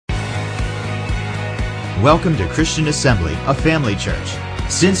Welcome to Christian Assembly, a family church.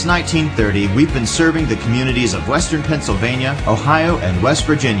 Since 1930, we've been serving the communities of Western Pennsylvania, Ohio, and West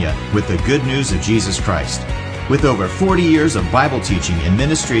Virginia with the good news of Jesus Christ. With over 40 years of Bible teaching and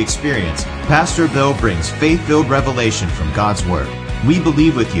ministry experience, Pastor Bill brings faith-filled revelation from God's Word. We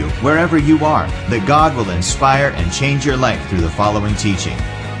believe with you, wherever you are, that God will inspire and change your life through the following teaching.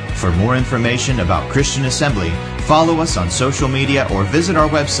 For more information about Christian Assembly, follow us on social media or visit our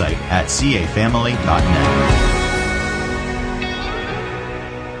website at cafamily.net.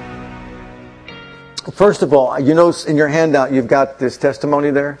 First of all, you notice in your handout you've got this testimony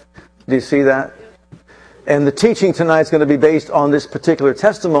there. Do you see that? And the teaching tonight is going to be based on this particular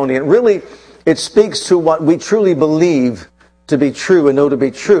testimony. And really, it speaks to what we truly believe to be true and know to be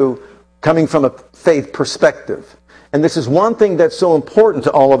true, coming from a faith perspective. And this is one thing that's so important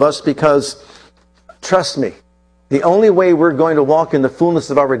to all of us because, trust me, the only way we're going to walk in the fullness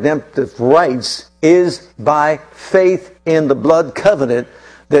of our redemptive rights is by faith in the blood covenant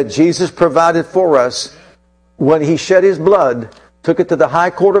that Jesus provided for us when He shed His blood, took it to the high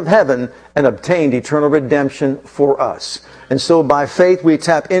court of heaven, and obtained eternal redemption for us. And so by faith we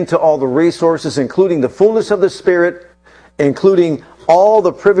tap into all the resources, including the fullness of the Spirit, including all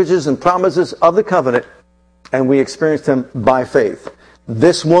the privileges and promises of the covenant, and we experience them by faith.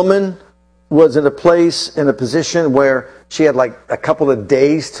 This woman was in a place, in a position where she had like a couple of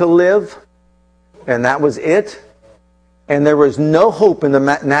days to live, and that was it. And there was no hope in the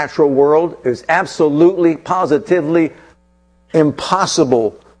natural world. It was absolutely, positively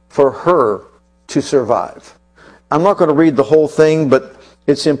impossible for her to survive. I'm not going to read the whole thing, but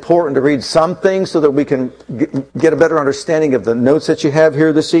it's important to read some things so that we can get a better understanding of the notes that you have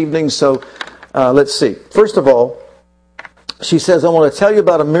here this evening. So let's see. First of all, she says, I want to tell you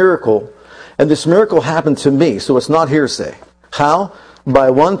about a miracle, and this miracle happened to me, so it's not hearsay. How? By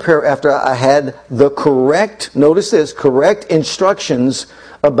one prayer after I had the correct, notice this, correct instructions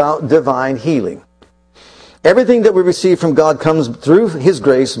about divine healing. Everything that we receive from God comes through His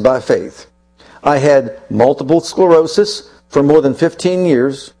grace by faith. I had multiple sclerosis for more than 15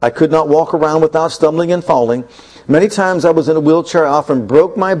 years. I could not walk around without stumbling and falling. Many times I was in a wheelchair. I often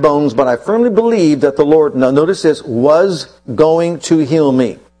broke my bones, but I firmly believed that the Lord, now notice this, was going to heal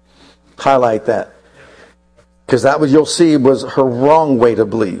me. Highlight that. Because that, what you'll see, was her wrong way to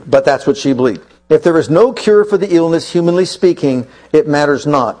believe. But that's what she believed. If there is no cure for the illness, humanly speaking, it matters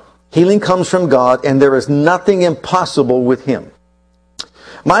not. Healing comes from God, and there is nothing impossible with Him.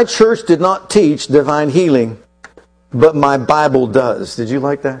 My church did not teach divine healing, but my Bible does. Did you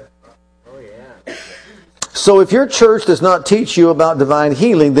like that? Oh, yeah. So if your church does not teach you about divine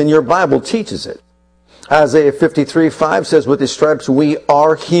healing, then your Bible teaches it. Isaiah 53:5 says, with His stripes we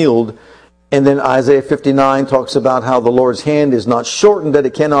are healed. And then Isaiah 59 talks about how the Lord's hand is not shortened that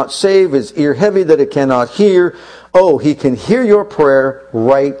it cannot save, His ear heavy that it cannot hear. Oh, He can hear your prayer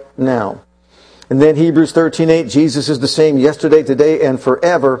right now. And then Hebrews 13:8, Jesus is the same yesterday, today, and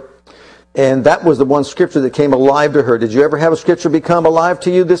forever. And that was the one scripture that came alive to her. Did you ever have a scripture become alive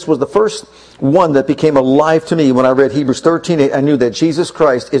to you? This was the first one that became alive to me when I read Hebrews 13:8. I knew that Jesus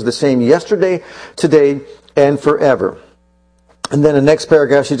Christ is the same yesterday, today, and forever. And then the next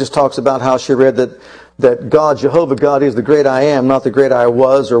paragraph, she just talks about how she read that God, Jehovah God, is the great I am, not the great I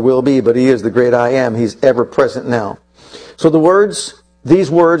was or will be, but He is the great I am. He's ever present now. So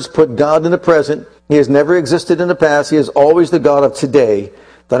these words put God in the present. He has never existed in the past. He is always the God of today.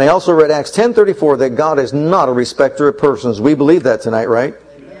 Then I also read Acts 10:34 that God is not a respecter of persons. We believe that tonight, right?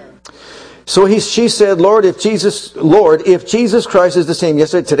 Amen. So she said, Lord, if Jesus Christ is the same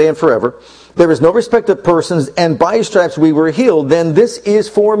yesterday, today, and forever, there is no respect of persons, and by His stripes we were healed, then this is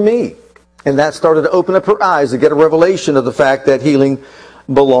for me. And that started to open up her eyes to get a revelation of the fact that healing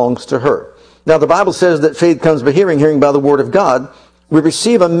belongs to her. Now the Bible says that faith comes by hearing, hearing by the Word of God. We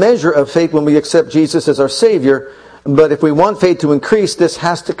receive a measure of faith when we accept Jesus as our Savior, but if we want faith to increase, this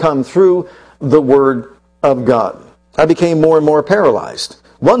has to come through the Word of God. I became more and more paralyzed.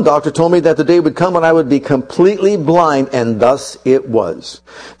 One doctor told me that the day would come when I would be completely blind, and thus it was.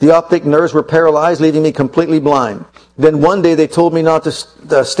 The optic nerves were paralyzed, leaving me completely blind. Then one day they told me not to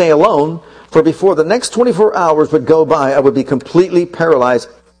stay alone, for before the next 24 hours would go by, I would be completely paralyzed.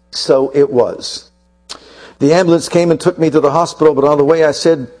 So it was. The ambulance came and took me to the hospital, but on the way I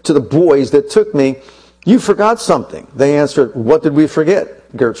said to the boys that took me, you forgot something. They answered, what did we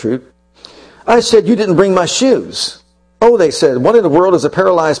forget, Gertrude? I said, you didn't bring my shoes. Oh, they said, what in the world is a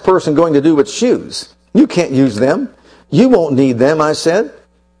paralyzed person going to do with shoes? You can't use them. You won't need them, I said.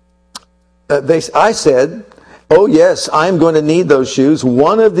 I said, Oh yes, I'm going to need those shoes.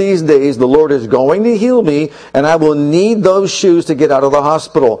 One of these days the Lord is going to heal me, and I will need those shoes to get out of the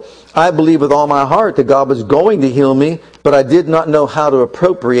hospital. I believe with all my heart that God was going to heal me, but I did not know how to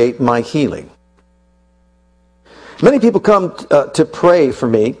appropriate my healing. Many people come to pray for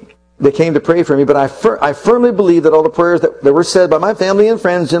me. They came to pray for me, but I firmly believe that all the prayers that were said by my family and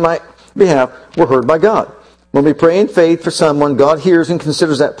friends in my behalf were heard by God. When we pray in faith for someone, God hears and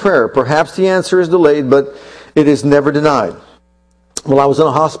considers that prayer. Perhaps the answer is delayed, but it is never denied. While I was in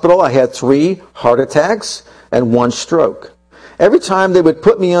a hospital, I had 3 heart attacks and 1 stroke. Every time they would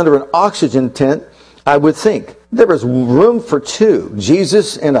put me under an oxygen tent, I would think, there was room for 2,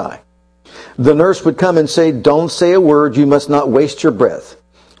 Jesus and I. The nurse would come and say, don't say a word, you must not waste your breath.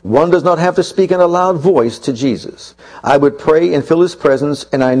 One does not have to speak in a loud voice to Jesus. I would pray and feel His presence,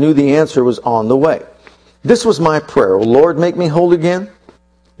 and I knew the answer was on the way. This was my prayer. Lord, make me whole again.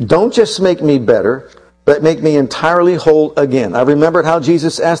 Don't just make me better, but make me entirely whole again. I remembered how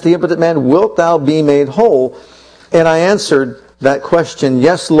Jesus asked the impotent man, wilt thou be made whole? And I answered that question,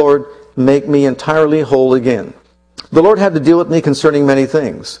 yes, Lord, make me entirely whole again. The Lord had to deal with me concerning many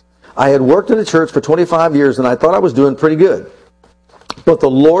things. I had worked in the church for 25 years, and I thought I was doing pretty good. But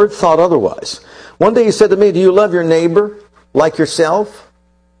the Lord thought otherwise. One day He said to me, do you love your neighbor like yourself?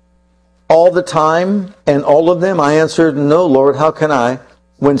 All the time and all of them? I answered, no, Lord, how can I,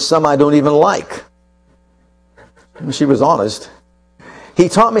 when some I don't even like? She was honest. He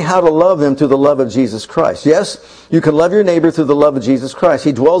taught me how to love them through the love of Jesus Christ. Yes, you can love your neighbor through the love of Jesus Christ.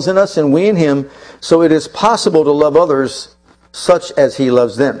 He dwells in us and we in Him, so it is possible to love others such as He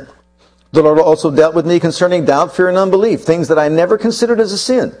loves them. The Lord also dealt with me concerning doubt, fear, and unbelief, things that I never considered as a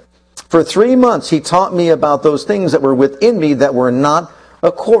sin. For 3 months, He taught me about those things that were within me that were not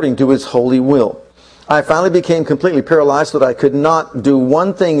according to His holy will. I finally became completely paralyzed so that I could not do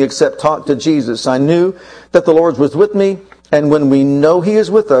one thing except talk to Jesus. I knew that the Lord was with me, and when we know He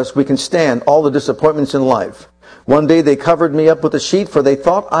is with us, we can stand all the disappointments in life. One day they covered me up with a sheet, for they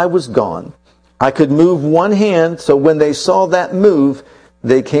thought I was gone. I could move one hand, so when they saw that move,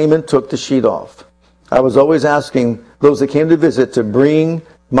 they came and took the sheet off. I was always asking those that came to visit to bring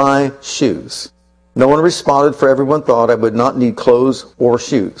my shoes. No one responded, for everyone thought I would not need clothes or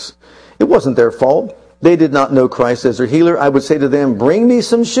shoes. It wasn't their fault. They did not know Christ as their healer. I would say to them, bring me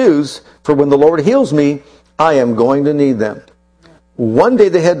some shoes, for when the Lord heals me, I am going to need them. One day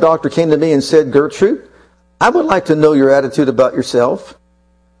the head doctor came to me and said, Gertrude, I would like to know your attitude about yourself.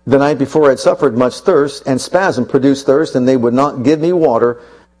 The night before I had suffered much thirst, and spasm produced thirst, and they would not give me water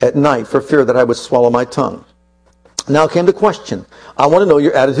at night for fear that I would swallow my tongue. Now came the question. I want to know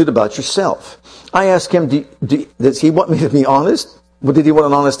your attitude about yourself. I asked him, does he want me to be honest? Did he want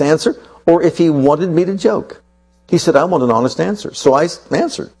an honest answer? Or if he wanted me to joke? He said, I want an honest answer. So I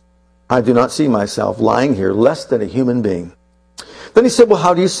answered, I do not see myself lying here less than a human being. Then he said, well,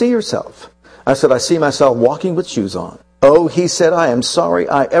 how do you see yourself? I said, I see myself walking with shoes on. Oh, he said, I am sorry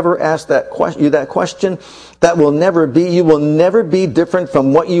I ever asked you that question. That will never be. You will never be different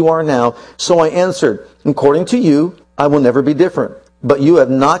from what you are now. So I answered, according to you, I will never be different. But you have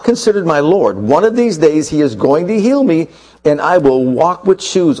not considered my Lord. One of these days He is going to heal me, and I will walk with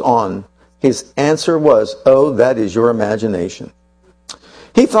shoes on. His answer was, oh, that is your imagination.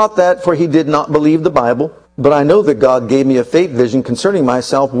 He thought that, for he did not believe the Bible. But I know that God gave me a faith vision concerning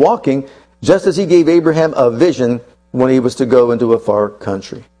myself walking, just as He gave Abraham a vision when he was to go into a far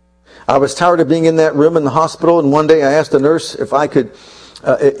country. I was tired of being in that room in the hospital, and one day I asked the nurse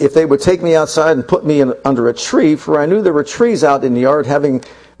if they would take me outside and put me under a tree, for I knew there were trees out in the yard, having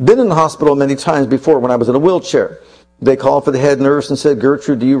been in the hospital many times before when I was in a wheelchair. They called for the head nurse and said,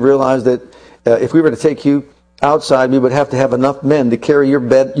 Gertrude, do you realize that if we were to take you outside, we would have to have enough men to carry your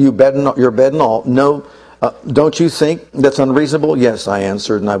bed and all? No, don't you think that's unreasonable? Yes, I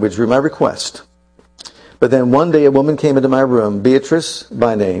answered, and I withdrew my request. But then one day a woman came into my room, Beatrice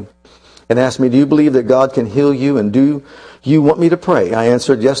by name, and asked me, do you believe that God can heal you, and do you want me to pray? I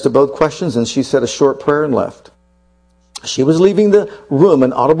answered yes to both questions, and she said a short prayer and left. She was leaving the room.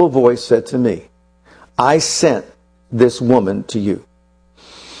 An audible voice said to me, I sent this woman to you.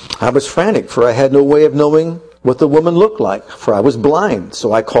 I was frantic, for I had no way of knowing what the woman looked like, for I was blind.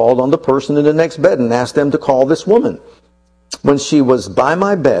 So I called on the person in the next bed and asked them to call this woman. When she was by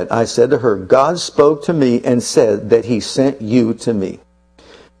my bed, I said to her, God spoke to me and said that He sent you to me.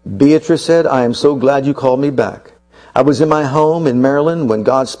 Beatrice said, I am so glad you called me back. I was in my home in Maryland when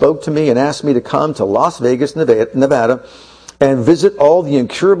God spoke to me and asked me to come to Las Vegas, Nevada, and visit all the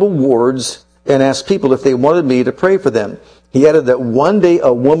incurable wards and ask people if they wanted me to pray for them. He added that one day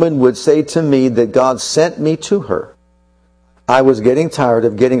a woman would say to me that God sent me to her. I was getting tired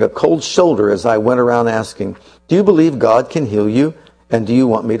of getting a cold shoulder as I went around asking, do you believe God can heal you? And do you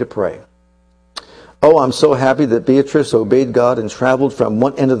want me to pray? Oh, I'm so happy that Beatrice obeyed God and traveled from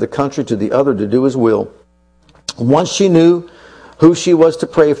one end of the country to the other to do His will. Once she knew who she was to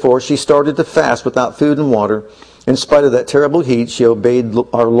pray for, she started to fast without food and water. In spite of that terrible heat, she obeyed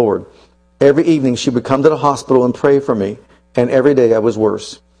our Lord. Every evening she would come to the hospital and pray for me, and every day I was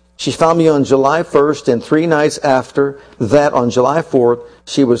worse. She found me on July 1st, and 3 nights after that, on July 4th,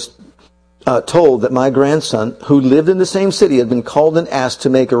 she was told that my grandson, who lived in the same city, had been called and asked to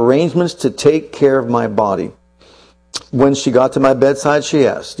make arrangements to take care of my body. When she got to my bedside, she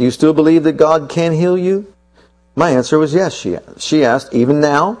asked, do you still believe that God can heal you? My answer was yes, she asked, even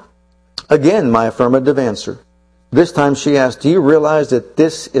now? Again, my affirmative answer. This time she asked, do you realize that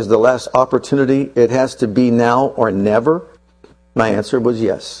this is the last opportunity? It has to be now or never? My answer was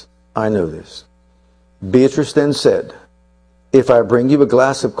yes, I know this. Beatrice then said, if I bring you a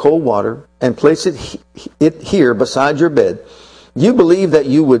glass of cold water and place it here beside your bed, you believe that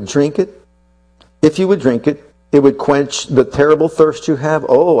you would drink it? If you would drink it, it would quench the terrible thirst you have?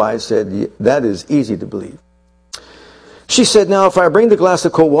 Oh, I said, that is easy to believe. She said, now if I bring the glass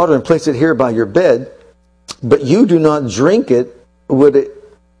of cold water and place it here by your bed, but you do not drink it, would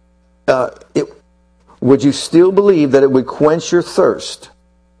you still believe that it would quench your thirst?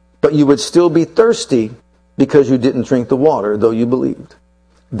 But you would still be thirsty because you didn't drink the water, though you believed.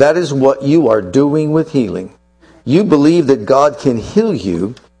 That is what you are doing with healing. You believe that God can heal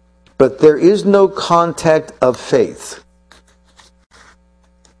you, but there is no contact of faith.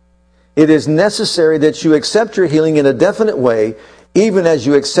 It is necessary that you accept your healing in a definite way, even as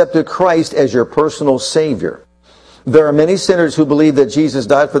you accepted Christ as your personal Savior. There are many sinners who believe that Jesus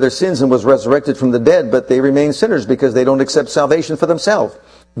died for their sins and was resurrected from the dead, but they remain sinners because they don't accept salvation for themselves.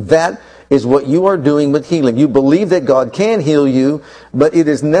 That is what you are doing with healing. You believe that God can heal you, but it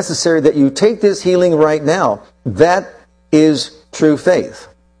is necessary that you take this healing right now. That is true faith.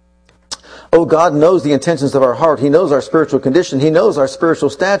 Oh, God knows the intentions of our heart. He knows our spiritual condition. He knows our spiritual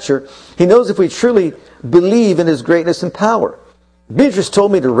stature. He knows if we truly believe in His greatness and power. Beatrice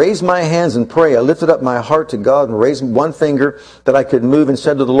told me to raise my hands and pray. I lifted up my heart to God and raised one finger that I could move and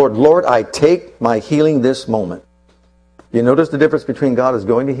said to the Lord, Lord, I take my healing this moment. You notice the difference between God is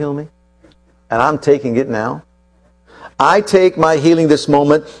going to heal me and I'm taking it now? I take my healing this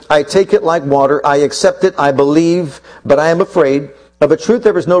moment. I take it like water. I accept it. I believe, but I am afraid. Of a truth,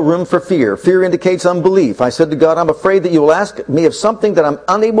 there is no room for fear. Fear indicates unbelief. I said to God, I'm afraid that you will ask me of something that I'm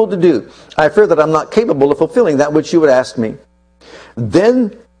unable to do. I fear that I'm not capable of fulfilling that which you would ask me.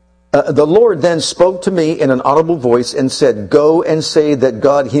 Then the Lord then spoke to me in an audible voice and said, go and say that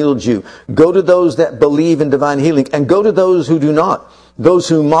God healed you. Go to those that believe in divine healing and go to those who do not, those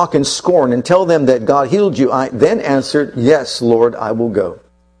who mock and scorn, and tell them that God healed you. I then answered, yes, Lord, I will go.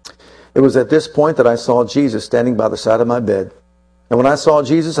 It was at this point that I saw Jesus standing by the side of my bed. And when I saw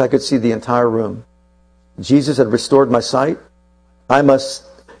Jesus, I could see the entire room. Jesus had restored my sight. I must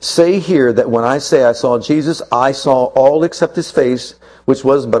say here that when I say I saw Jesus, I saw all except His face, which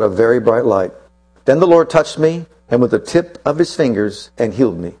was but a very bright light. Then the Lord touched me, and with the tip of His fingers, and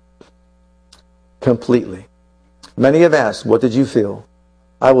healed me completely. Many have asked, what did you feel?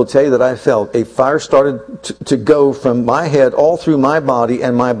 I will tell you that I felt a fire started to go from my head all through my body,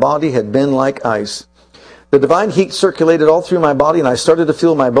 and my body had been like ice. The divine heat circulated all through my body, and I started to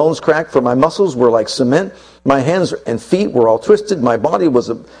feel my bones crack, for my muscles were like cement. My hands and feet were all twisted. My body was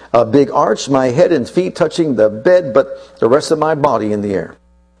a big arch, my head and feet touching the bed, but the rest of my body in the air.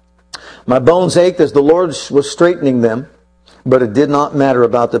 My bones ached as the Lord was straightening them, but it did not matter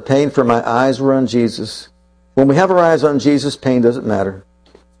about the pain, for my eyes were on Jesus. When we have our eyes on Jesus, pain doesn't matter.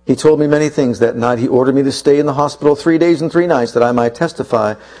 He told me many things that night. He ordered me to stay in the hospital 3 days and 3 nights that I might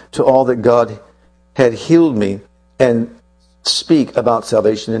testify to all that God had healed me and speak about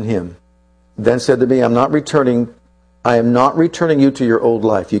salvation in Him. Then said to me, I am not returning you to your old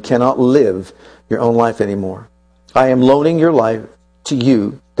life. You cannot live your own life anymore. I am loaning your life to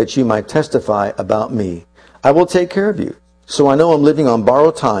you that you might testify about me. I will take care of you. So I know I'm living on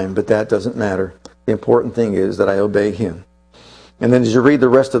borrowed time, but that doesn't matter. The important thing is that I obey Him. And then as you read the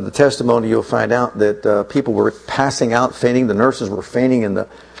rest of the testimony, you'll find out that people were passing out, fainting. The nurses were fainting in the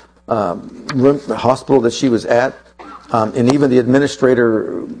the hospital that she was at, and even the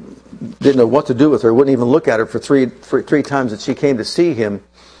administrator didn't know what to do with her, wouldn't even look at her for three times that she came to see him.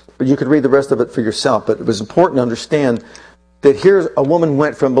 But you could read the rest of it for yourself. But it was important to understand that here a woman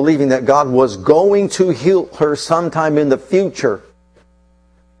went from believing that God was going to heal her sometime in the future,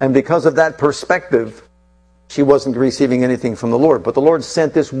 and because of that perspective, she wasn't receiving anything from the Lord. But the Lord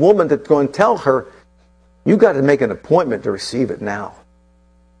sent this woman to go and tell her, You've got to make an appointment to receive it now.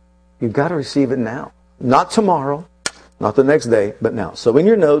 You've got to receive it now. Not tomorrow, not the next day, but now. So in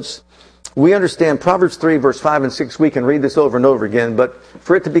your notes, we understand Proverbs 3, verse 5 and 6. We can read this over and over again, but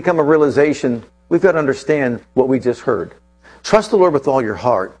for it to become a realization, we've got to understand what we just heard. Trust the Lord with all your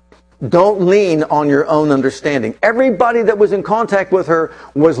heart. Don't lean on your own understanding. Everybody that was in contact with her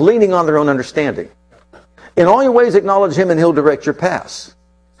was leaning on their own understanding. In all your ways, acknowledge Him and He'll direct your paths.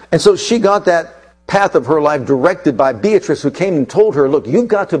 And so she got that path of her life directed by Beatrice, who came and told her, look, you've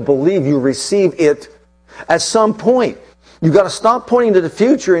got to believe you receive it at some point. You've got to stop pointing to the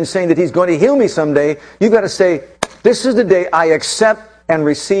future and saying that He's going to heal me someday. You've got to say, this is the day I accept and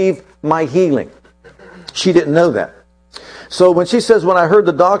receive my healing. She didn't know that. So when she says, when I heard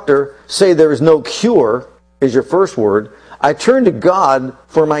the doctor say there is no cure, is your first word, I turned to God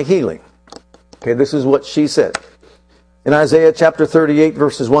for my healing. Okay, this is what she said. In Isaiah chapter 38,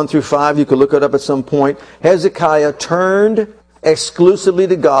 verses 1 through 5, you can look it up at some point. Hezekiah turned exclusively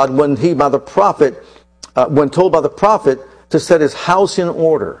to God when told by the prophet to set his house in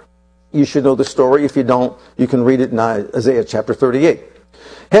order. You should know the story. If you don't, you can read it in Isaiah chapter 38.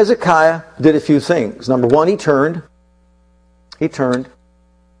 Hezekiah did a few things. Number one, he turned. He turned.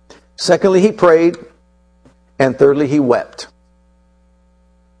 Secondly, he prayed. And thirdly, he wept.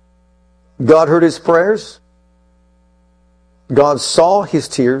 God heard his prayers. God saw his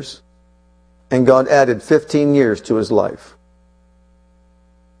tears. And God added 15 years to his life.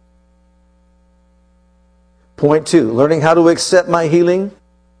 Point 2, learning how to accept my healing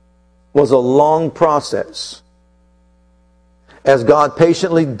was a long process as God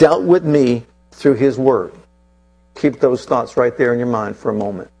patiently dealt with me through His Word. Keep those thoughts right there in your mind for a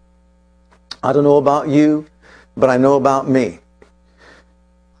moment. I don't know about you, but I know about me.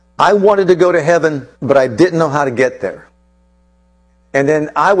 I wanted to go to heaven, but I didn't know how to get there. And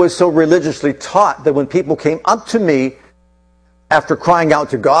then I was so religiously taught that when people came up to me after crying out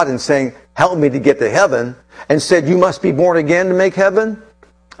to God and saying, help me to get to heaven, and said, you must be born again to make heaven,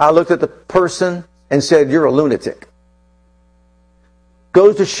 I looked at the person and said, you're a lunatic.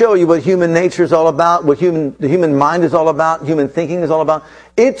 Goes to show you what human nature is all about, what the human mind is all about, human thinking is all about.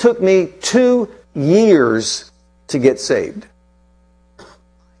 It took me 2 years to get saved.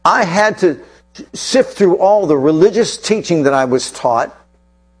 I had to sift through all the religious teaching that I was taught.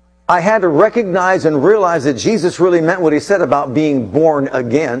 I had to recognize and realize that Jesus really meant what He said about being born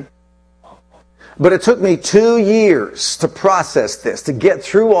again. But it took me 2 years to process this, to get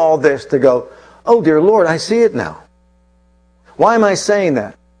through all this, to go, oh dear Lord, I see it now. Why am I saying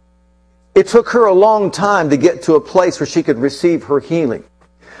that? It took her a long time to get to a place where she could receive her healing.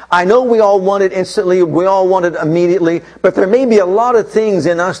 I know we all want it instantly, we all want it immediately, but there may be a lot of things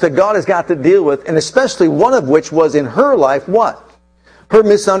in us that God has got to deal with, and especially one of which was in her life, what? Her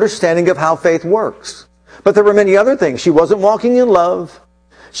misunderstanding of how faith works. But there were many other things. She wasn't walking in love.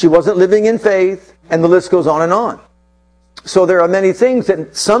 She wasn't living in faith, and the list goes on and on. So there are many things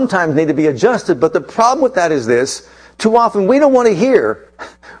that sometimes need to be adjusted, but the problem with that is this. Too often we don't want to hear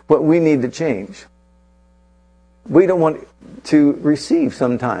what we need to change. We don't want to receive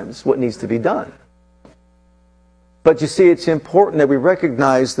sometimes what needs to be done. But you see, it's important that we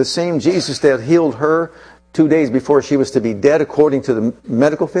recognize the same Jesus that healed her 2 days before she was to be dead, according to the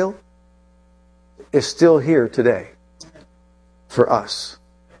medical field, is still here today for us.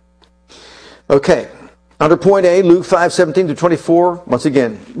 Okay, under point A, Luke 5:17-24, once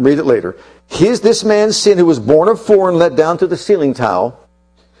again, read it later. This man's sin who was born of foreign, let down to the ceiling towel.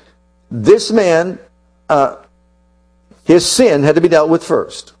 This man, his sin had to be dealt with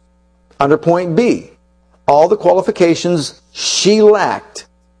first. Under point B, all the qualifications she lacked,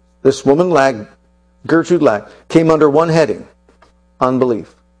 this woman lacked, Gertrude lacked, came under one heading: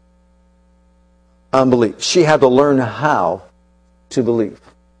 unbelief. Unbelief. She had to learn how to believe.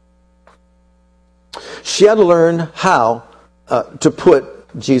 She had to learn how to put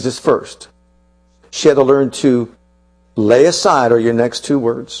Jesus first. She had to learn to lay aside, or your next two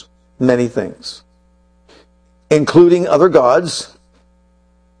words, many things, including other gods,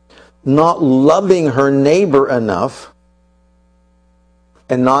 not loving her neighbor enough,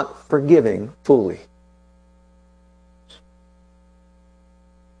 and not forgiving fully.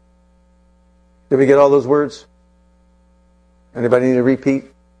 Did we get all those words? Anybody need to repeat?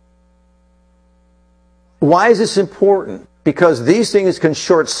 Why is this important? Because these things can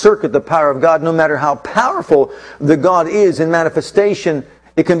short-circuit the power of God. No matter how powerful the God is in manifestation,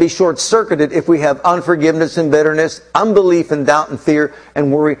 it can be short-circuited if we have unforgiveness and bitterness, unbelief and doubt and fear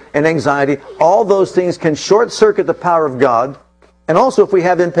and worry and anxiety. All those things can short-circuit the power of God. And also if we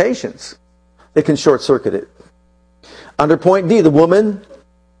have impatience, it can short-circuit it. Under point D, the woman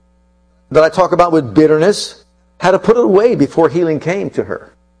that I talk about with bitterness had to put it away before healing came to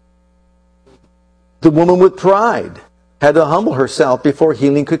her. The woman with pride had to humble herself before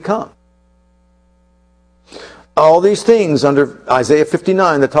healing could come. All these things under Isaiah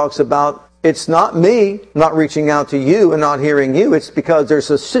 59 that talks about, it's not me not reaching out to you and not hearing you. It's because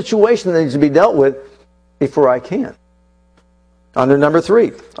there's a situation that needs to be dealt with before I can. Under number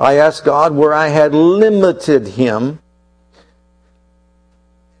 3, I asked God where I had limited him.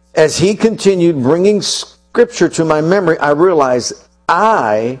 As he continued bringing Scripture to my memory, I realized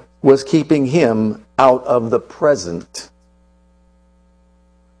I was keeping him out of the present.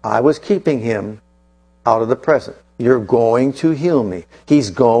 I was keeping him out of the present. You're going to heal me. He's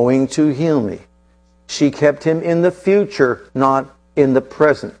going to heal me. She kept him in the future, not in the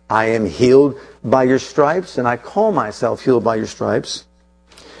present. I am healed by your stripes, and I call myself healed by your stripes.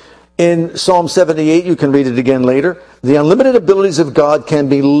 In Psalm 78, you can read it again later, the unlimited abilities of God can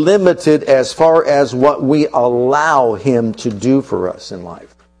be limited as far as what we allow him to do for us in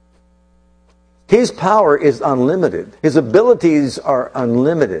life. His power is unlimited. His abilities are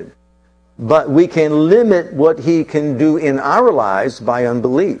unlimited. But we can limit what he can do in our lives by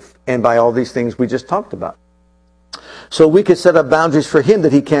unbelief and by all these things we just talked about. So we could set up boundaries for him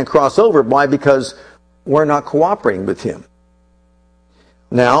that he can't cross over. Why? Because we're not cooperating with him.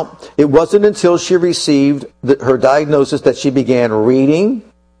 Now, it wasn't until she received her diagnosis that she began reading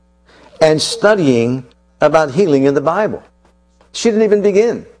and studying about healing in the Bible. She didn't even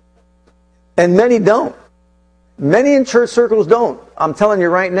begin. And many don't. Many in church circles don't. I'm telling you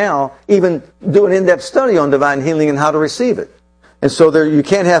right now, even do an in-depth study on divine healing and how to receive it. And so you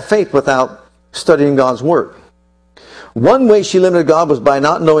can't have faith without studying God's Word. One way she limited God was by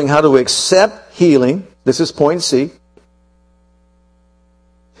not knowing how to accept healing. This is point C.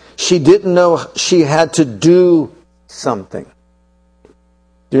 She didn't know she had to do something.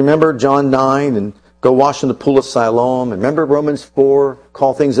 Do you remember John 9 and go wash in the pool of Siloam? And remember Romans 4,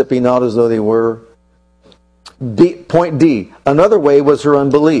 call things that be not as though they were? Point D, another way was her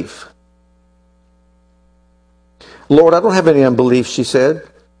unbelief. Lord, I don't have any unbelief, she said.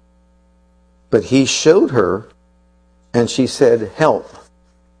 But he showed her, and she said, help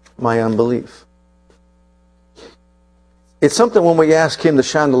my unbelief. It's something when we ask him to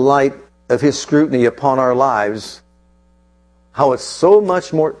shine the light of his scrutiny upon our lives, how it's so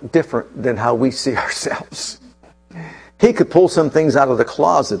much more different than how we see ourselves. He could pull some things out of the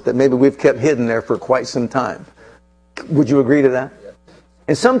closet that maybe we've kept hidden there for quite some time. Would you agree to that?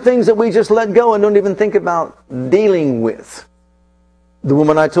 And some things that we just let go and don't even think about dealing with. The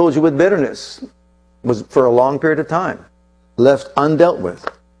woman I told you with bitterness was for a long period of time left undealt with.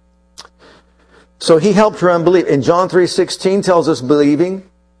 So he helped her unbelief. And John 3:16 tells us believing,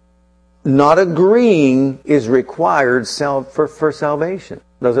 not agreeing is required for salvation.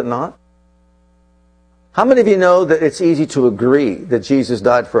 Does it not? How many of you know that it's easy to agree that Jesus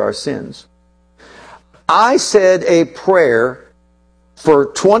died for our sins? I said a prayer for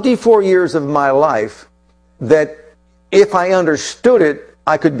 24 years of my life that if I understood it,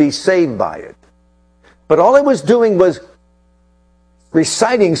 I could be saved by it. But all I was doing was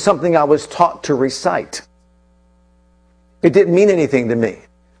reciting something I was taught to recite. It didn't mean anything to me.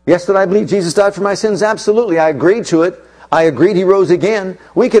 Yes, did I believe Jesus died for my sins? Absolutely. I agreed to it. I agreed he rose again.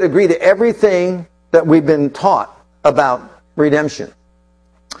 We could agree to everything that we've been taught about redemption.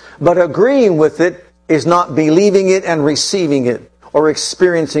 But agreeing with it is not believing it and receiving it or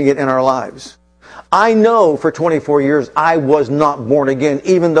experiencing it in our lives. I know for 24 years I was not born again,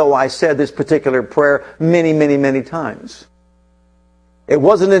 even though I said this particular prayer many, many, many times. It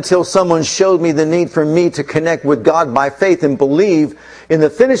wasn't until someone showed me the need for me to connect with God by faith and believe in the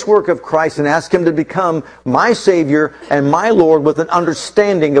finished work of Christ and ask him to become my Savior and my Lord with an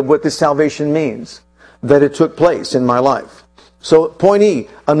understanding of what this salvation means that it took place in my life. So point E,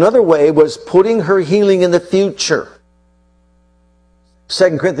 another way was putting her healing in the future.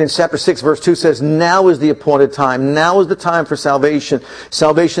 2 Corinthians chapter 6 verse 2 says, now is the appointed time. Now is the time for salvation.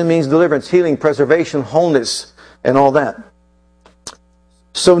 Salvation means deliverance, healing, preservation, wholeness, and all that.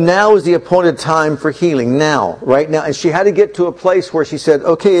 So now is the appointed time for healing. Now, right now. And she had to get to a place where she said,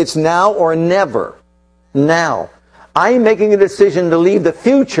 okay, it's now or never. Now. I am making a decision to leave the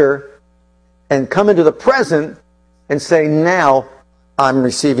future and come into the present and say, now I'm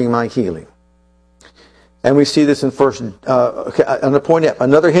receiving my healing. And we see this in on the point F.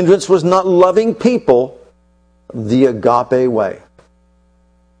 Another hindrance was not loving people the agape way.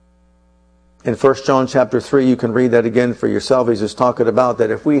 In 1 John chapter 3, you can read that again for yourself. He's just talking about that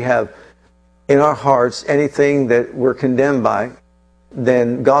if we have in our hearts anything that we're condemned by,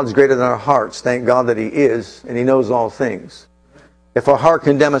 then God's greater than our hearts. Thank God that He is, and He knows all things. If our heart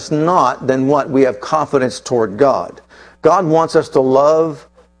condemn us not, then what? We have confidence toward God. God wants us to love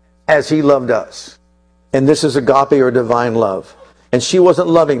as He loved us. And this is agape or divine love. And she wasn't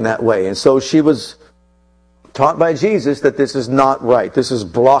loving that way. And so she was taught by Jesus that this is not right. This is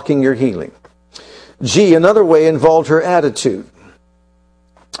blocking your healing. G, another way involved her attitude.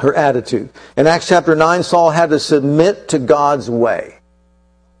 Her attitude. In Acts chapter 9, Saul had to submit to God's way.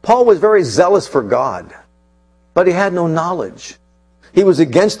 Paul was very zealous for God, but he had no knowledge. He was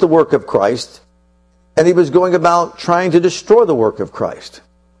against the work of Christ, and he was going about trying to destroy the work of Christ.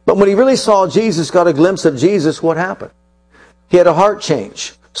 But when he really saw Jesus, got a glimpse of Jesus, what happened? He had a heart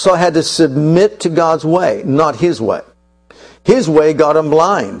change. Saul had to submit to God's way, not his way. His way got him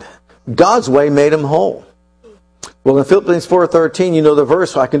blind. God's way made him whole. Well, in Philippians 4:13, you know the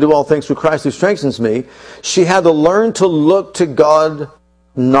verse, I can do all things through Christ who strengthens me. She had to learn to look to God,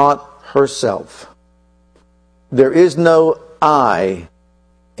 not herself. There is no I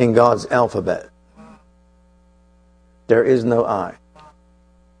in God's alphabet. There is no I.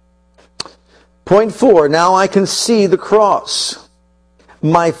 Point 4, now I can see the cross.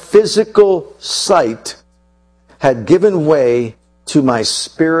 My physical sight had given way to my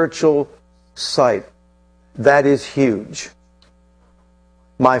spiritual sight. That is huge.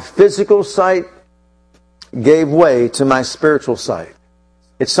 My physical sight gave way to my spiritual sight.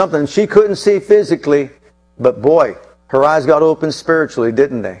 It's something she couldn't see physically, but boy, her eyes got open spiritually,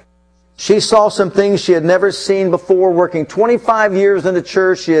 didn't they? She saw some things she had never seen before, working 25 years in the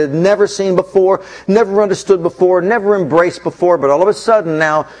church she had never seen before, never understood before, never embraced before, but all of a sudden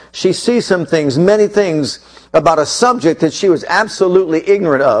now she sees some things, many things about a subject that she was absolutely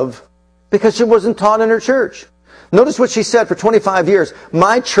ignorant of because she wasn't taught in her church. Notice what she said for 25 years.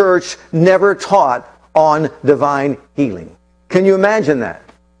 My church never taught on divine healing. Can you imagine that?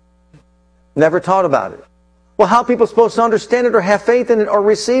 Never taught about it. Well, how are people supposed to understand it or have faith in it or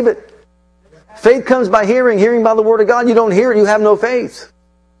receive it? Faith comes by hearing, hearing by the Word of God. You don't hear it, you have no faith.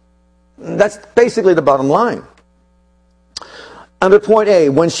 That's basically the bottom line. Under point A,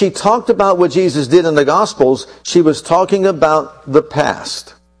 when she talked about what Jesus did in the Gospels, she was talking about the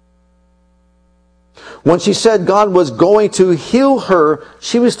past. When she said God was going to heal her,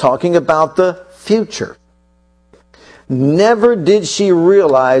 she was talking about the future. Never did she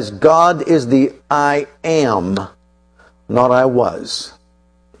realize God is the I am, not I was.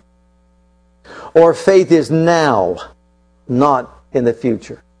 Or faith is now, not in the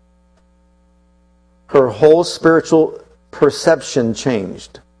future. Her whole spiritual perception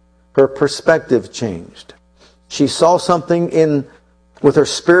changed. Her perspective changed. She saw something with her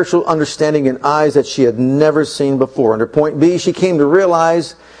spiritual understanding in eyes that she had never seen before. Under point B, she came to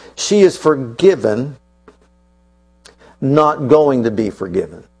realize she is forgiven, not going to be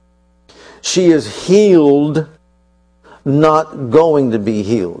forgiven. She is healed, not going to be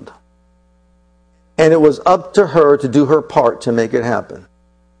healed. And it was up to her to do her part to make it happen.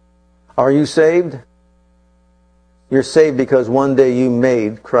 Are you saved? You're saved because one day you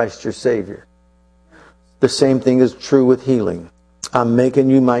made Christ your Savior. The same thing is true with healing. I'm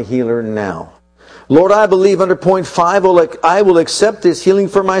making you my healer now. Lord, I believe under point 5, I will accept this healing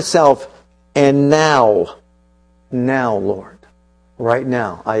for myself. And now, Lord, right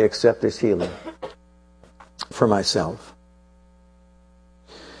now, I accept this healing for myself.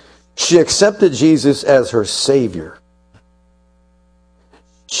 She accepted Jesus as her Savior.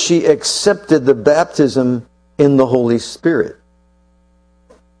 She accepted the baptism in the Holy Spirit.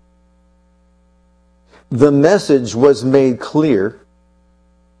 The message was made clear.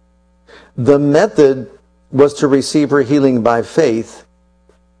 The method was to receive her healing by faith.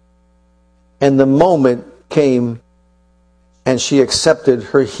 And the moment came and she accepted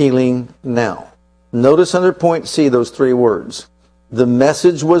her healing now. Notice under point C those 3 words. The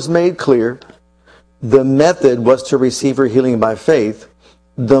message was made clear. The method was to receive her healing by faith.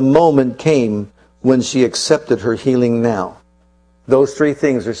 The moment came when she accepted her healing now. Those 3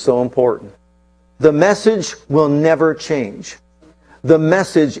 things are so important. The message will never change. The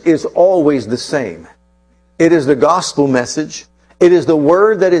message is always the same. It is the gospel message. It is the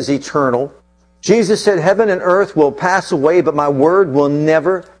word that is eternal. Jesus said, heaven and earth will pass away, but my word will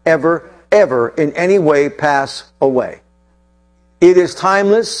never, ever, ever in any way pass away. It is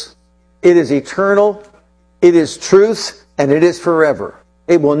timeless, it is eternal, it is truth, and it is forever.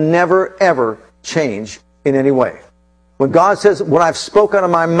 It will never, ever change in any way. When God says, when I've spoken out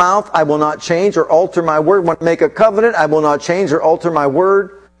of my mouth, I will not change or alter my word. When I make a covenant, I will not change or alter my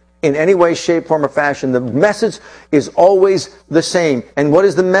word in any way, shape, form, or fashion. The message is always the same. And what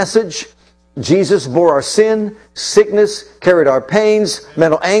is the message? Jesus bore our sin, sickness, carried our pains,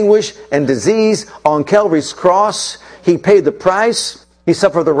 mental anguish, and disease on Calvary's cross. He paid the price. He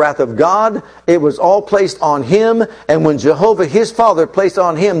suffered the wrath of God. It was all placed on Him. And when Jehovah, His Father, placed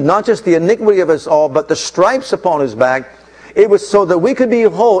on Him not just the iniquity of us all, but the stripes upon His back, it was so that we could be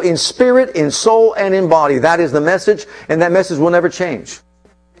whole in spirit, in soul, and in body. That is the message, and that message will never change.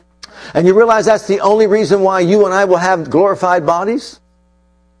 And you realize that's the only reason why you and I will have glorified bodies?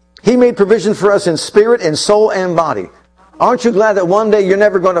 He made provision for us in spirit, in soul, and body. Aren't you glad that one day you're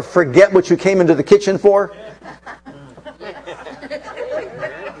never going to forget what you came into the kitchen for?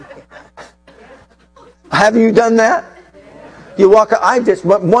 Have you done that? You walk.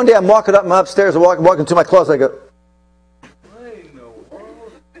 One day I'm walking up my upstairs, and walking to my closet. I go,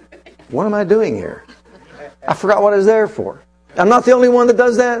 what am I doing here? I forgot what I was there for. I'm not the only one that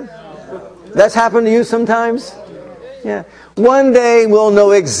does that. That's happened to you sometimes. Yeah. One day we'll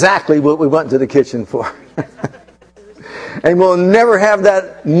know exactly what we went to the kitchen for. And we'll never have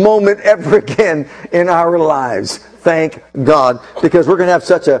that moment ever again in our lives. Thank God. Because we're going to have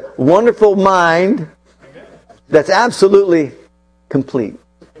such a wonderful mind that's absolutely complete.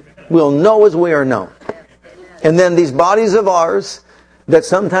 We'll know as we are known. And then these bodies of ours that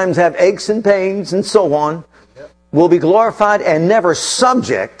sometimes have aches and pains and so on will be glorified and never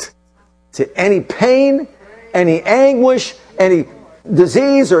subject to any pain, any anguish, any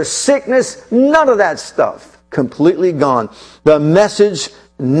disease or sickness. None of that stuff. Completely gone. The message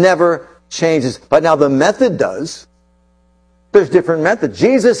never changes. But now the method does. There's different methods.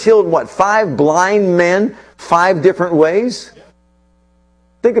 Jesus healed 5 blind men 5 different ways?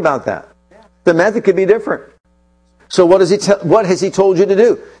 Think about that. The method could be different. So what has He told you to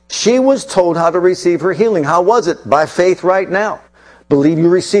do? She was told how to receive her healing. How was it? By faith right now. Believe you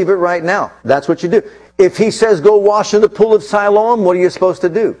receive it right now. That's what you do. If He says go wash in the pool of Siloam, what are you supposed to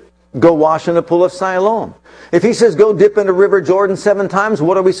do? Go wash in the pool of Siloam. If He says go dip in the river Jordan 7 times,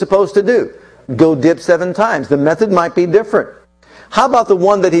 what are we supposed to do? Go dip 7 times. The method might be different. How about the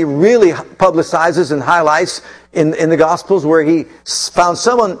one that He really publicizes and highlights in the Gospels, where He found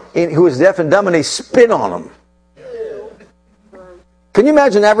someone who was deaf and dumb and He spit on them? Can you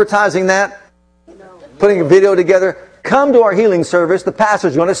imagine advertising that? Putting a video together? Come to our healing service, the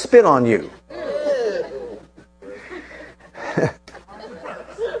pastor's going to spit on you.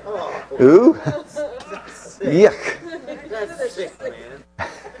 Ooh. Yuck.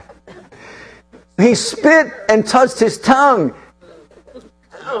 He spit and touched his tongue.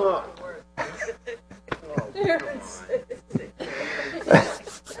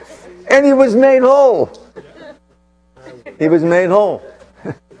 And he was made whole. He was made whole.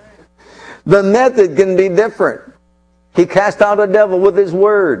 The method can be different. He cast out a devil with His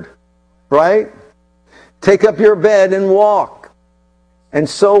word. Right? Take up your bed and walk. And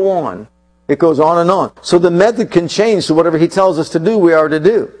so on. It goes on and on. So the method can change to whatever He tells us to do, we are to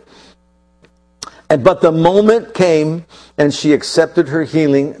do. But the moment came and she accepted her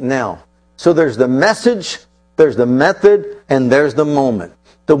healing now. So there's the message, there's the method, and there's the moment.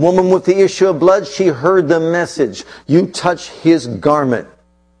 The woman with the issue of blood, she heard the message. You touch His garment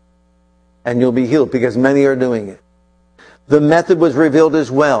and you'll be healed, because many are doing it. The method was revealed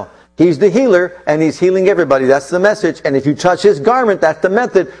as well. He's the healer and He's healing everybody. That's the message. And if you touch His garment, that's the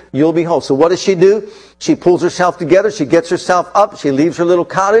method, you'll be whole. So what does she do? She pulls herself together. She gets herself up. She leaves her little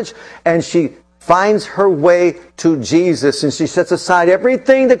cottage and she finds her way to Jesus, and she sets aside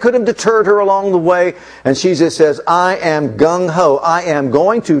everything that could have deterred her along the way, and she just says, I am gung-ho. I am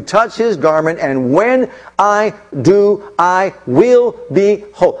going to touch His garment, and when I do, I will be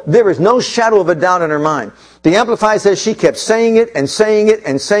whole. There is no shadow of a doubt in her mind. The Amplified says she kept saying it and saying it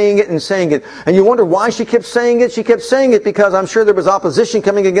and saying it and saying it. And you wonder why she kept saying it? She kept saying it because I'm sure there was opposition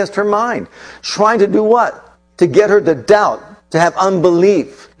coming against her mind. Trying to do what? To get her to doubt, to have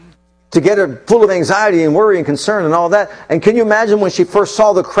unbelief, to get her full of anxiety and worry and concern and all that. And can you imagine when she first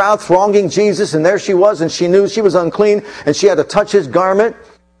saw the crowd thronging Jesus, and there she was, and she knew she was unclean and she had to touch His garment?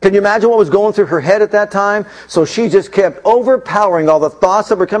 Can you imagine what was going through her head at that time? So she just kept overpowering all the thoughts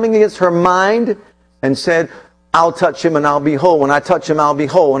that were coming against her mind and said, I'll touch Him and I'll be whole. When I touch Him, I'll be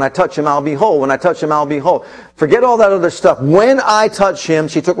whole. When I touch Him, I'll be whole. When I touch Him, I'll be whole. Forget all that other stuff. When I touch Him,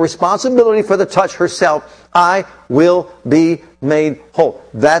 she took responsibility for the touch herself. I will be made whole.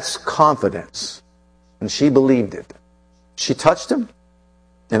 That's confidence. And she believed it. She touched Him.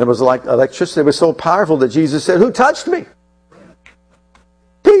 And it was like electricity. It was so powerful that Jesus said, who touched me?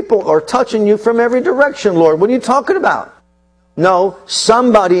 People are touching you from every direction, Lord. What are you talking about? No,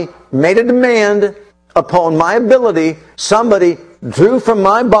 somebody made a demand upon my ability. Somebody drew from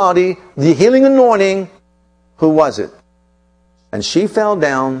my body the healing anointing. Who was it? And she fell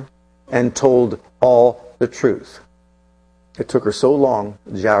down and told all the truth. It took her so long,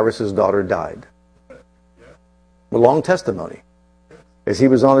 Jairus' daughter died. A long testimony. As he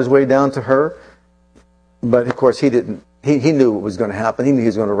was on his way down to her, but of course he didn't. He knew what was going to happen. He knew he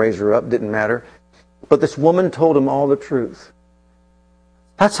was going to raise her up. Didn't matter. But this woman told him all the truth.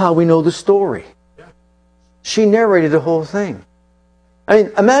 That's how we know the story. She narrated the whole thing. I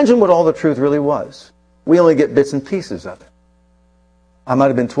mean, imagine what all the truth really was. We only get bits and pieces of it. I might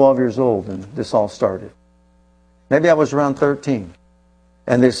have been 12 years old when this all started. Maybe I was around 13.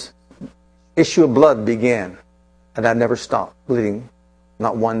 And this issue of blood began. And I never stopped bleeding.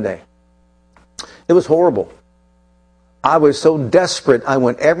 Not one day. It was horrible. I was so desperate, I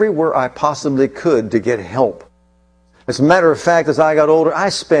went everywhere I possibly could to get help. As a matter of fact, as I got older, I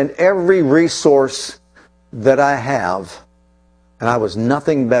spent every resource that I have, and I was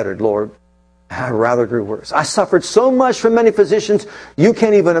nothing better, Lord. I rather grew worse. I suffered so much from many physicians, you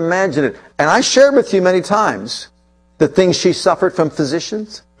can't even imagine it. And I shared with you many times the things she suffered from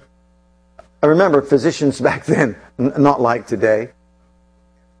physicians. I remember physicians back then, not like today.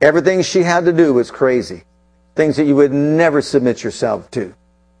 Everything she had to do was crazy. Things that you would never submit yourself to.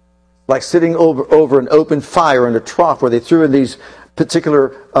 Like sitting over an open fire in a trough where they threw in these particular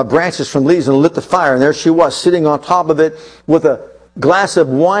branches from leaves and lit the fire. And there she was sitting on top of it with a glass of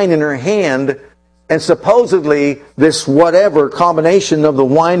wine in her hand. And supposedly this whatever combination of the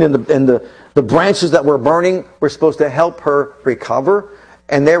wine and the branches that were burning were supposed to help her recover.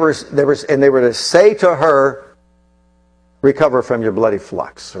 And they were to say to her, recover from your bloody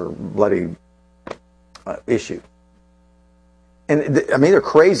flux or bloody issue. And I mean, they're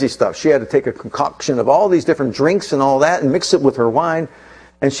crazy stuff. She had to take a concoction of all these different drinks and all that and mix it with her wine.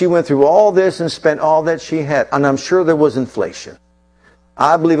 And she went through all this and spent all that she had. And I'm sure there was inflation.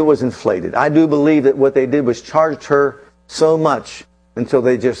 I believe it was inflated. I do believe that what they did was charged her so much until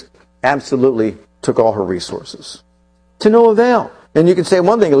they just absolutely took all her resources. To no avail. And you can say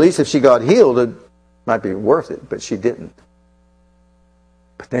one thing, at least if she got healed, it might be worth it. But she didn't.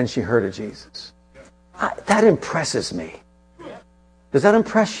 But then she heard of Jesus. That impresses me. Does that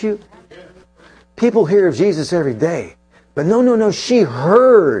impress you? People hear of Jesus every day. But no. She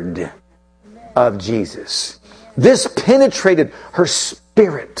heard of Jesus. This penetrated her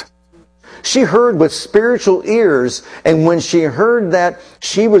spirit. She heard with spiritual ears, and when she heard that,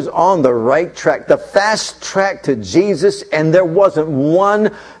 she was on the right track, the fast track to Jesus, and there wasn't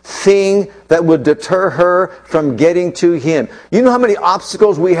one thing that would deter her from getting to Him. You know how many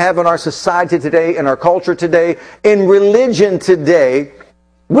obstacles we have in our society today, in our culture today, in religion today?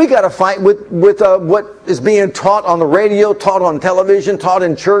 We got to fight with what is being taught on the radio, taught on television, taught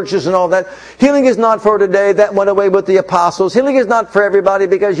in churches and all that. Healing is not for today. That went away with the apostles. Healing is not for everybody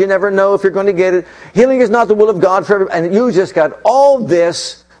because you never know if you're going to get it. Healing is not the will of God for everybody. And you just got all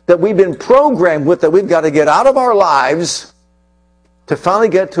this that we've been programmed with that we've got to get out of our lives to finally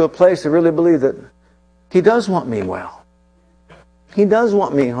get to a place to really believe that He does want me well. He does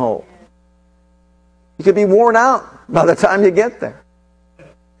want me whole. You could be worn out by the time you get there.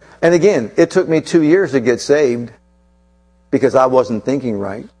 And again, it took me 2 years to get saved because I wasn't thinking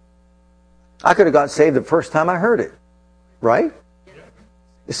right. I could have got saved the first time I heard it. Right?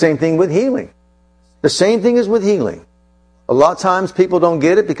 The same thing with healing. The same thing is with healing. A lot of times people don't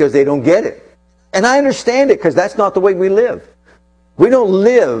get it because they don't get it. And I understand it because that's not the way we live. We don't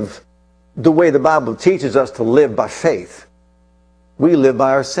live the way the Bible teaches us to live by faith. We live by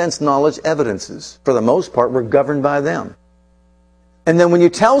our sense, knowledge, evidences. For the most part, we're governed by them. And then when you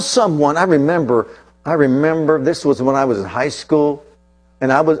tell someone, I remember this was when I was in high school,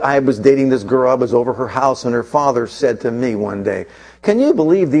 and I was dating this girl. I was over her house, and her father said to me one day, "Can you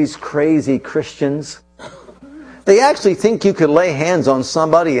believe these crazy Christians? They actually think you could lay hands on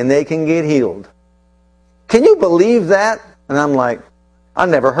somebody and they can get healed. Can you believe that?" And I'm like, I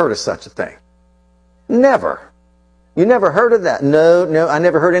never heard of such a thing. Never. You never heard of that? No, I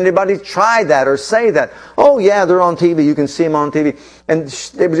never heard anybody try that or say that. Oh yeah, they're on TV, you can see them on TV. And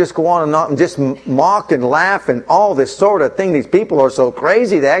they would just go on and just mock and laugh and all this sort of thing. These people are so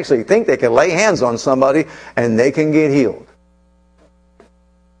crazy, they actually think they can lay hands on somebody and they can get healed.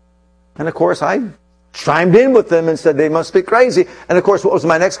 And of course, I chimed in with them and said they must be crazy. And of course, what was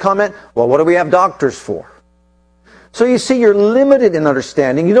my next comment? Well, what do we have doctors for? So you see, you're limited in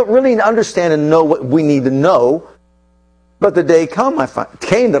understanding. You don't really understand and know what we need to know. But the day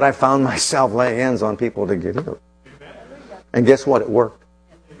came that I found myself laying hands on people to get healed. And guess what? It worked.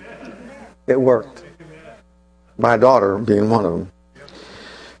 It worked. My daughter being one of them.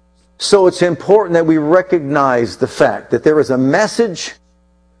 So it's important that we recognize the fact that there is a message,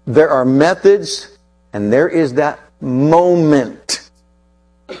 there are methods, and there is that moment.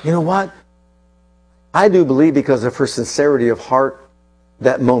 You know what? I do believe because of her sincerity of heart,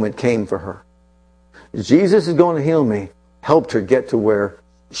 that moment came for her. Jesus is going to heal me, helped her get to where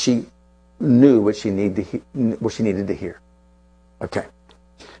she knew what she needed to hear. Okay.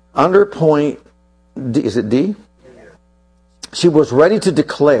 Under point D, is it D? She was ready to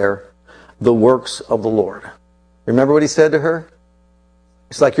declare the works of the Lord. Remember what he said to her?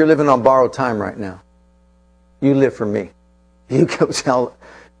 It's like you're living on borrowed time right now. You live for me. You go tell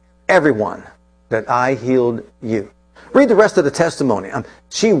everyone that I healed you. Read the rest of the testimony.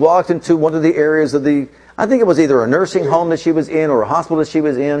 She walked into one of the areas of I think it was either a nursing home that she was in or a hospital that she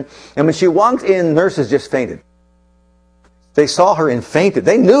was in. And when she walked in, nurses just fainted. They saw her and fainted.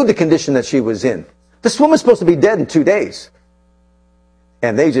 They knew the condition that she was in. This woman's supposed to be dead in 2 days.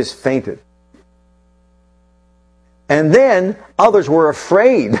 And they just fainted. And then others were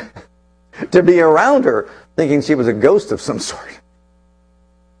afraid to be around her, thinking she was a ghost of some sort.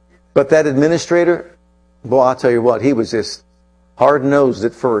 But that administrator, boy, I'll tell you what, he was just hard-nosed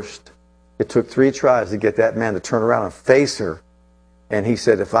at first. It took 3 tries to get that man to turn around and face her. And he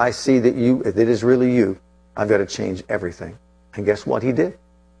said, if I see that it is really you, I've got to change everything. And guess what? He did.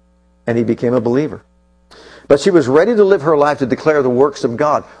 And he became a believer. But she was ready to live her life to declare the works of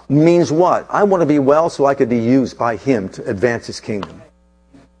God. Means what? I want to be well so I could be used by Him to advance His kingdom.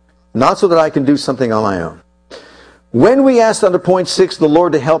 Not so that I can do something on my own. When we ask under point 6 the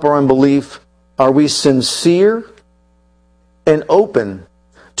Lord to help our unbelief, are we sincere and open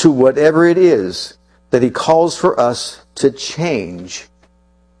to whatever it is that He calls for us to change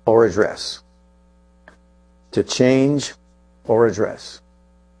or address? To change or address.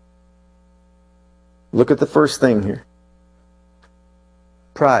 Look at the first thing here.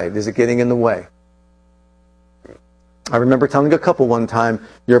 Pride. Is it getting in the way? I remember telling a couple one time,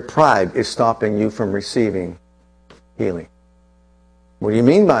 your pride is stopping you from receiving healing. What do you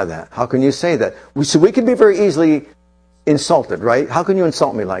mean by that? How can you say that? So we can be very easily insulted, right? How can you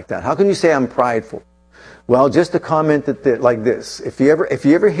insult me like that? How can you say I'm prideful? Well, just to comment like this. If you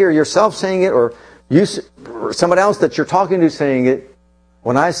ever hear yourself saying it or someone else that you're talking to saying it,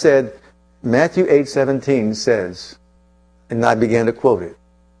 when I said, Matthew 8:17 says, and I began to quote it,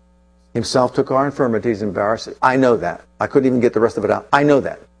 Himself took our infirmities and bare our sins. I know that. I couldn't even get the rest of it out. I know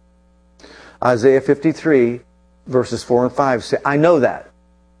that. Isaiah 53, verses 4 and 5 say, I know that.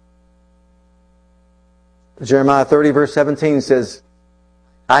 Jeremiah 30, verse 17 says,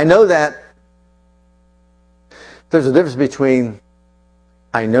 I know that. There's a difference between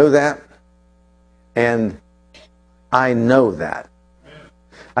I know that and I know that.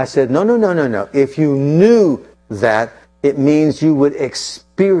 I said, no. If you knew that, it means you would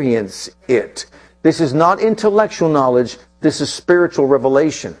experience it. This is not intellectual knowledge. This is spiritual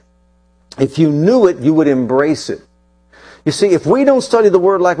revelation. If you knew it, you would embrace it. You see, if we don't study the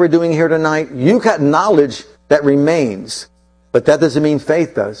Word like we're doing here tonight, you got knowledge that remains. But that doesn't mean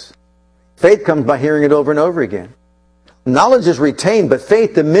faith does. Faith comes by hearing it over and over again. Knowledge is retained, but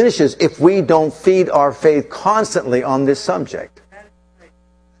faith diminishes if we don't feed our faith constantly on this subject.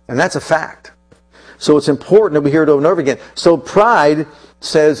 And that's a fact. So it's important that we hear it over and over again. So pride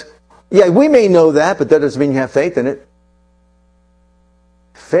says, yeah, we may know that, but that doesn't mean you have faith in it.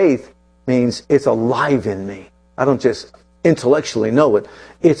 Faith means it's alive in me. I don't just intellectually know it.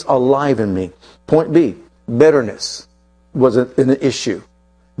 It's alive in me. Point B, bitterness was an issue.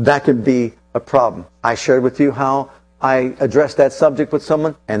 That could be a problem. I shared with you how I addressed that subject with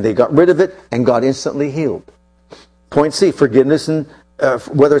someone, and they got rid of it and got instantly healed. Point C, forgiveness, and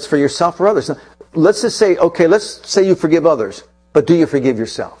whether it's for yourself or others. Now, let's just say, let's say you forgive others, but do you forgive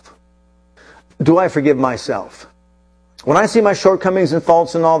yourself? Do I forgive myself? When I see my shortcomings and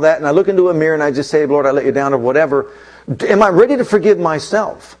faults and all that, and I look into a mirror and I just say, Lord, I let you down or whatever, am I ready to forgive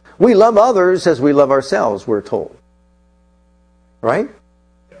myself? We love others as we love ourselves, we're told. Right?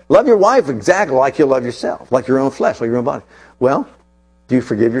 Love your wife exactly like you love yourself, like your own flesh, like your own body. Well, do you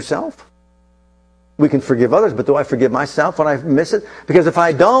forgive yourself? We can forgive others, but do I forgive myself when I miss it? Because if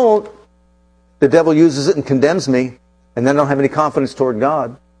I don't, the devil uses it and condemns me, and then I don't have any confidence toward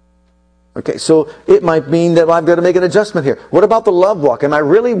God. Okay, so it might mean that I've got to make an adjustment here. What about the love walk? Am I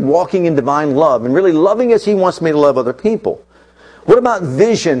really walking in divine love and really loving as He wants me to love other people? What about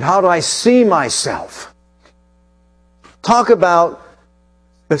vision? How do I see myself? Talk about,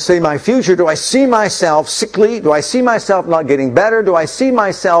 let's say, my future. Do I see myself sickly? Do I see myself not getting better? Do I see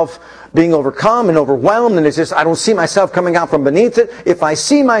myself being overcome and overwhelmed, and it's just I don't see myself coming out from beneath it? If I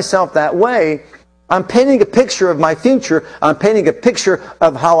see myself that way, I'm painting a picture of my future. I'm painting a picture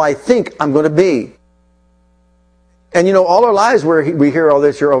of how I think I'm going to be. And all our lives we hear all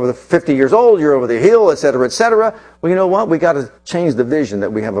this, you're over the 50 years old, you're over the hill, etc., etc. Well, you know what? We got to change the vision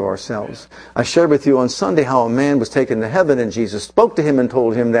that we have of ourselves. I shared with you on Sunday how a man was taken to heaven and Jesus spoke to him and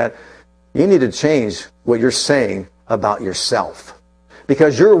told him that You need to change what you're saying about yourself.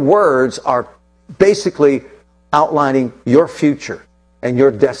 Because your words are basically outlining your future and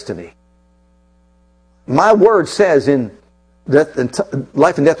your destiny. My word says in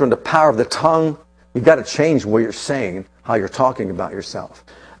life and death are in the power of the tongue. You've got to change what you're saying, how you're talking about yourself.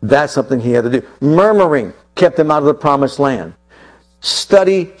 That's something he had to do. Murmuring kept him out of the promised land.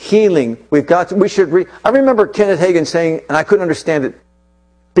 Study healing. We should read. I remember Kenneth Hagin saying, and I couldn't understand it,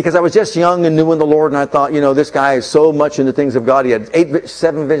 because I was just young and new in the Lord, and I thought, this guy is so much in the things of God. He had 8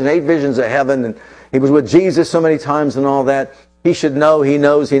 visions of heaven, and he was with Jesus so many times and all that. He should know, he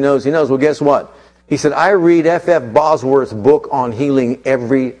knows. Well, guess what? He said, I read F.F. Bosworth's book on healing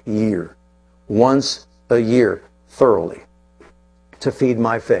every year. Once a year, thoroughly, to feed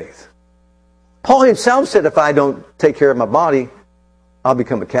my faith. Paul himself said, if I don't take care of my body, I'll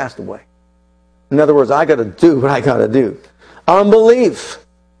become a castaway. In other words, I got to do what I got to do. Unbelief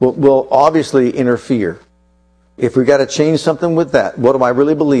will obviously interfere. If we got to change something with that, what do I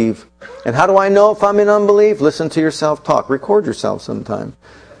really believe? And how do I know if I'm in unbelief? Listen to yourself talk. Record yourself sometime.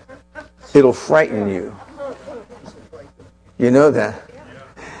 It'll frighten you. You know that.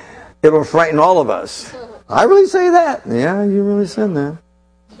 It'll frighten all of us. I really say that. Yeah, you really said that.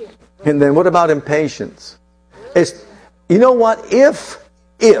 And then what about impatience? You know what? If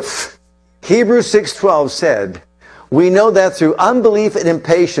Hebrews 6:12 said, we know that through unbelief and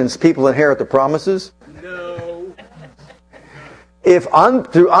impatience people inherit the promises. No. If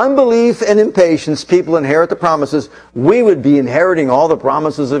through unbelief and impatience people inherit the promises, we would be inheriting all the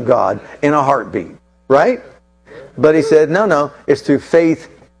promises of God in a heartbeat. Right? But he said, no, it's through faith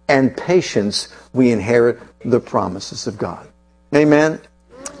and patience we inherit the promises of God. Amen?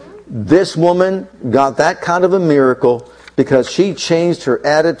 This woman got that kind of a miracle because she changed her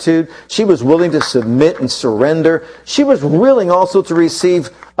attitude. She was willing to submit and surrender. She was willing also to receive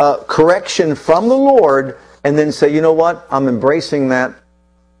correction from the Lord and then say, you know what? I'm embracing that.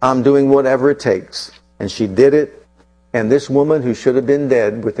 I'm doing whatever it takes. And she did it. And this woman who should have been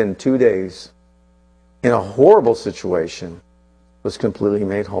dead within 2 days in a horrible situation was completely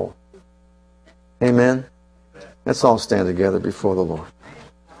made whole. Amen? Let's all stand together before the Lord.